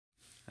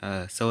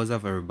So what's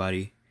up,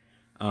 everybody?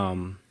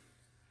 Um,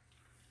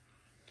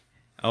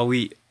 all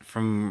we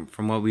from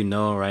what we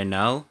know right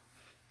now,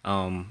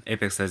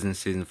 Apex Legends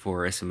Season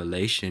 4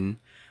 Assimilation,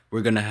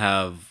 we're gonna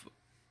have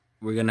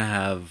we're gonna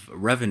have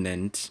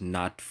Revenant,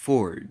 not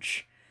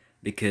Forge,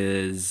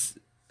 because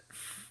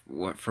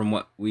from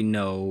what we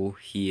know,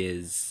 he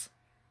is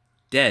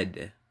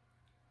dead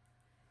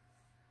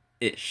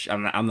ish.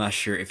 I'm not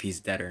sure if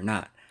he's dead or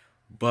not,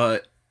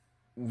 but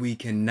we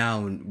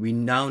now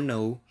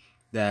know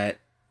that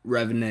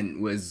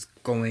Revenant was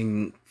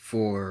going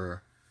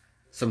for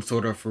some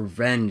sort of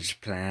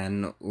revenge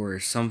plan or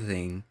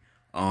something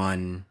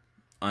on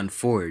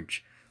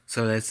Forge.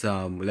 So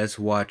let's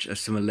watch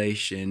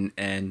Assimilation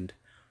and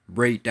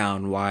break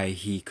down why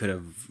he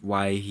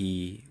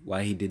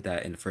did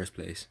that in the first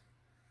place.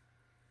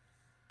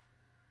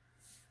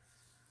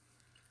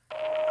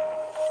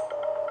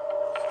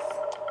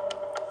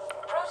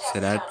 So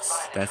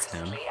that's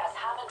him. As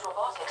Hammond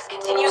Robotics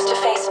continues to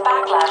face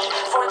backlash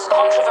for its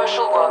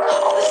controversial work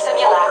on the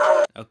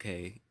simulacrum.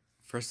 Okay,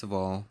 first of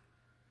all,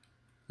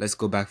 let's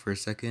go back for a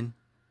second.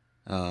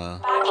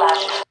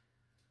 Backlash.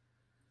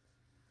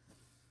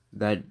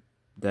 That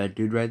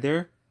dude right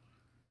there.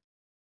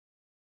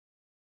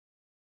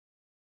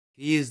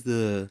 He's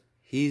the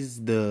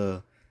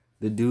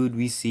dude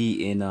we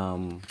see in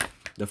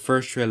the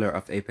first trailer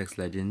of Apex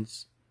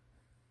Legends.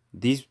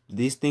 These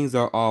things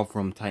are all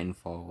from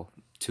Titanfall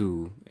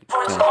 2.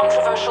 For its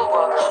controversial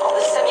work on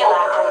the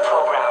simulacrum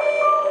program.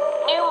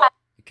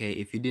 Okay,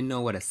 if you didn't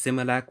know what a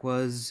Similac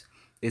was,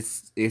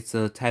 it's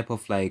a type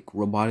of like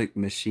robotic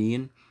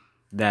machine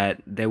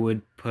that they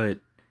would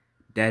put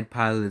dead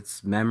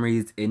pilots'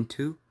 memories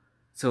into.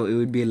 So it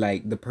would be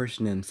like the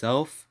person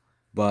himself,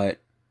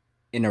 but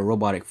in a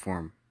robotic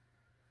form.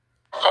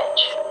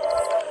 Finch.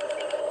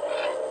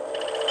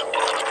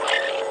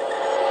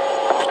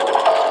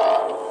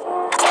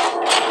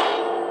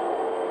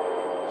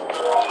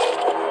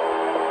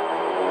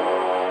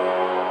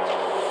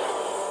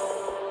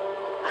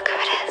 Look who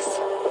it is.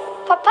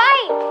 Papai!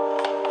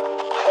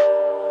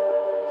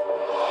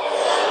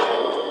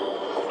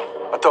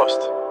 A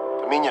toast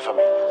to minha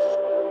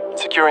família,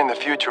 securing the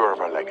future of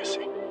our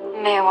legacy.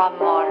 Me want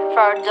more for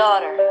our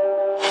daughter.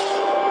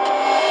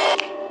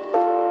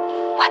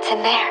 What's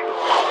in there?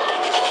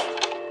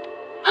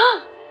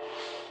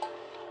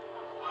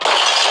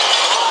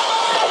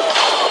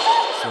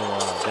 So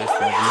that's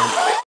Revenant.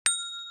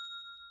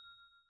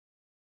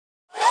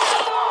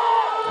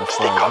 As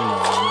far as we know,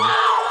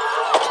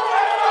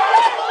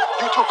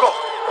 You two go.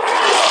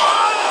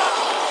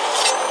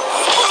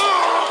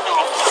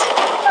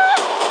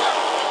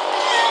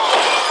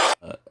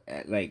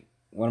 like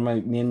one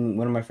of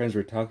my friends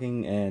were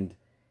talking, and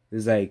it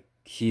was like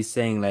he's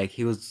saying like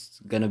he was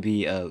gonna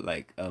be a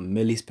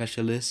melee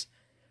specialist,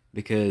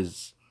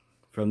 because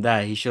from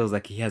that he shows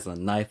like he has a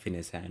knife in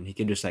his hand. He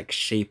can just like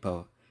shape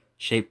a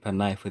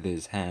knife with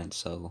his hand,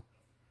 so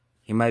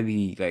he might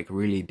be like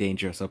really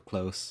dangerous up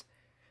close.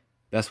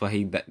 That's why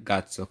he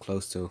got so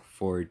close to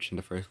Forge in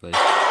the first place.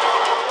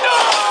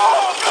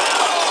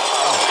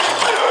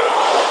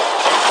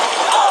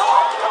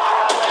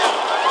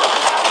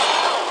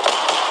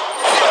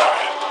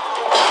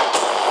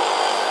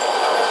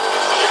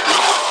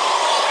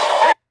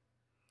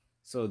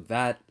 So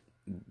that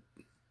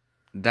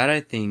I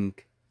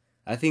think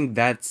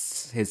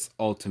that's his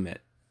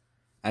ultimate.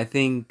 I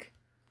think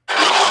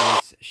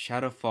this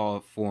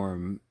Shadowfall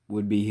form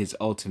would be his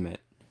ultimate,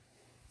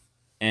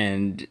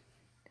 and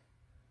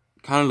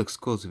kind of looks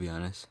cool, to be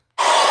honest.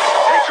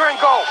 Take her and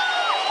go.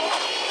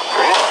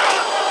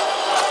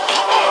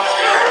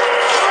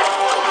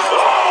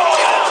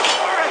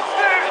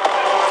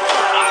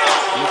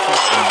 Looks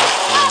like in this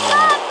form,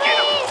 he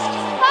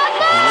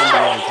wouldn't be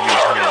able to be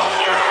held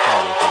like a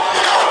fall or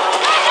something.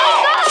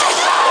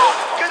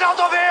 Get out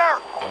of here!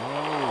 Oh.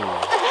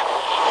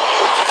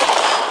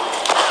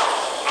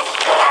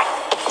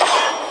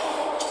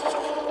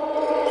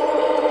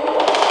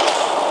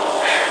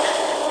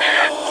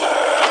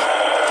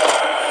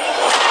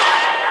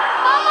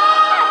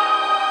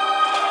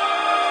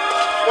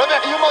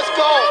 Revenant, you must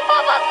go.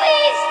 Papa,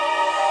 please!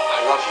 I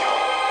love you.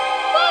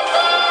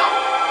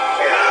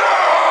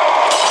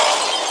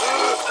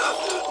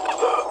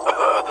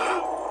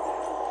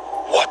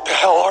 What the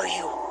hell are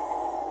you?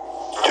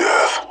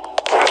 Death.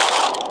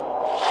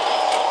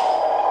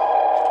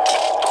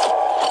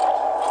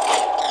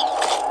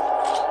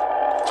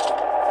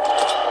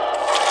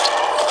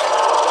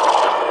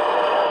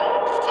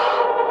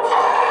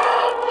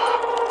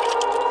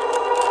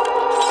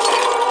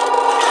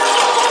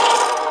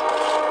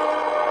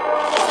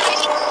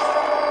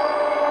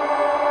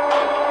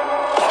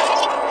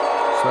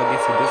 So I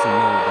guess he doesn't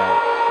know that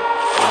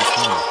it's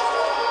him.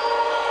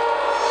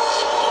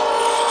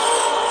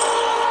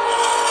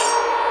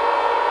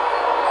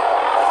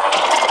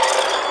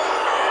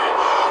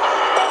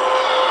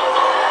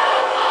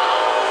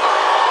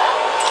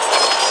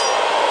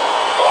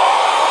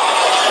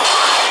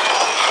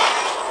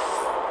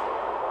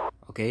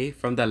 Okay,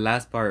 from that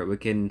last part, we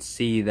can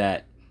see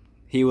that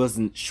he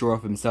wasn't sure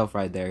of himself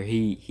right there.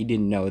 He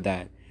didn't know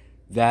that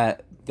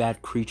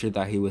that creature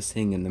that he was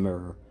seeing in the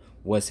mirror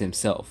was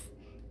himself,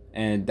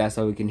 and that's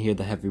how we can hear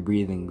the heavy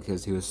breathing,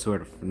 because he was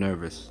sort of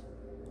nervous.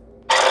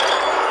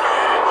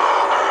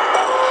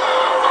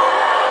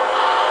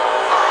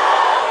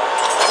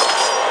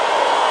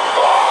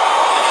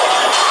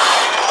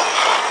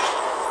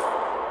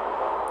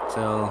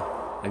 So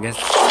I guess,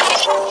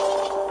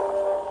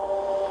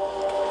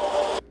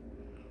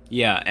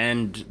 yeah,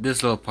 and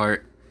this little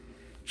part,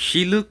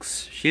 she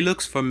looks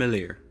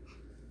familiar,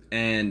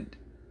 and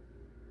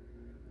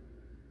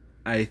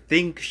I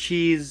think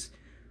she's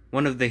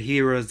one of the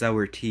heroes that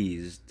were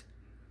teased.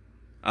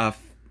 I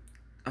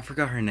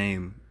forgot her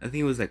name. I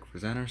think it was like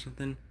Rosanna or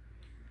something.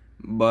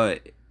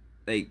 But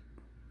like,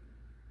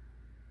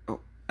 oh,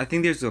 I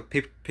think there's a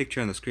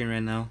picture on the screen right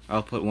now.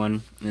 I'll put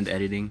one in the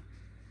editing,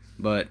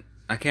 but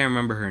I can't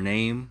remember her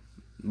name.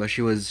 But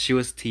she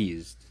was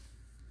teased,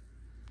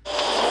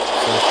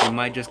 so she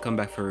might just come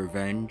back for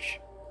revenge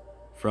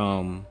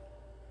from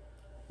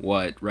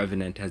what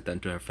Revenant has done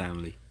to her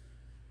family.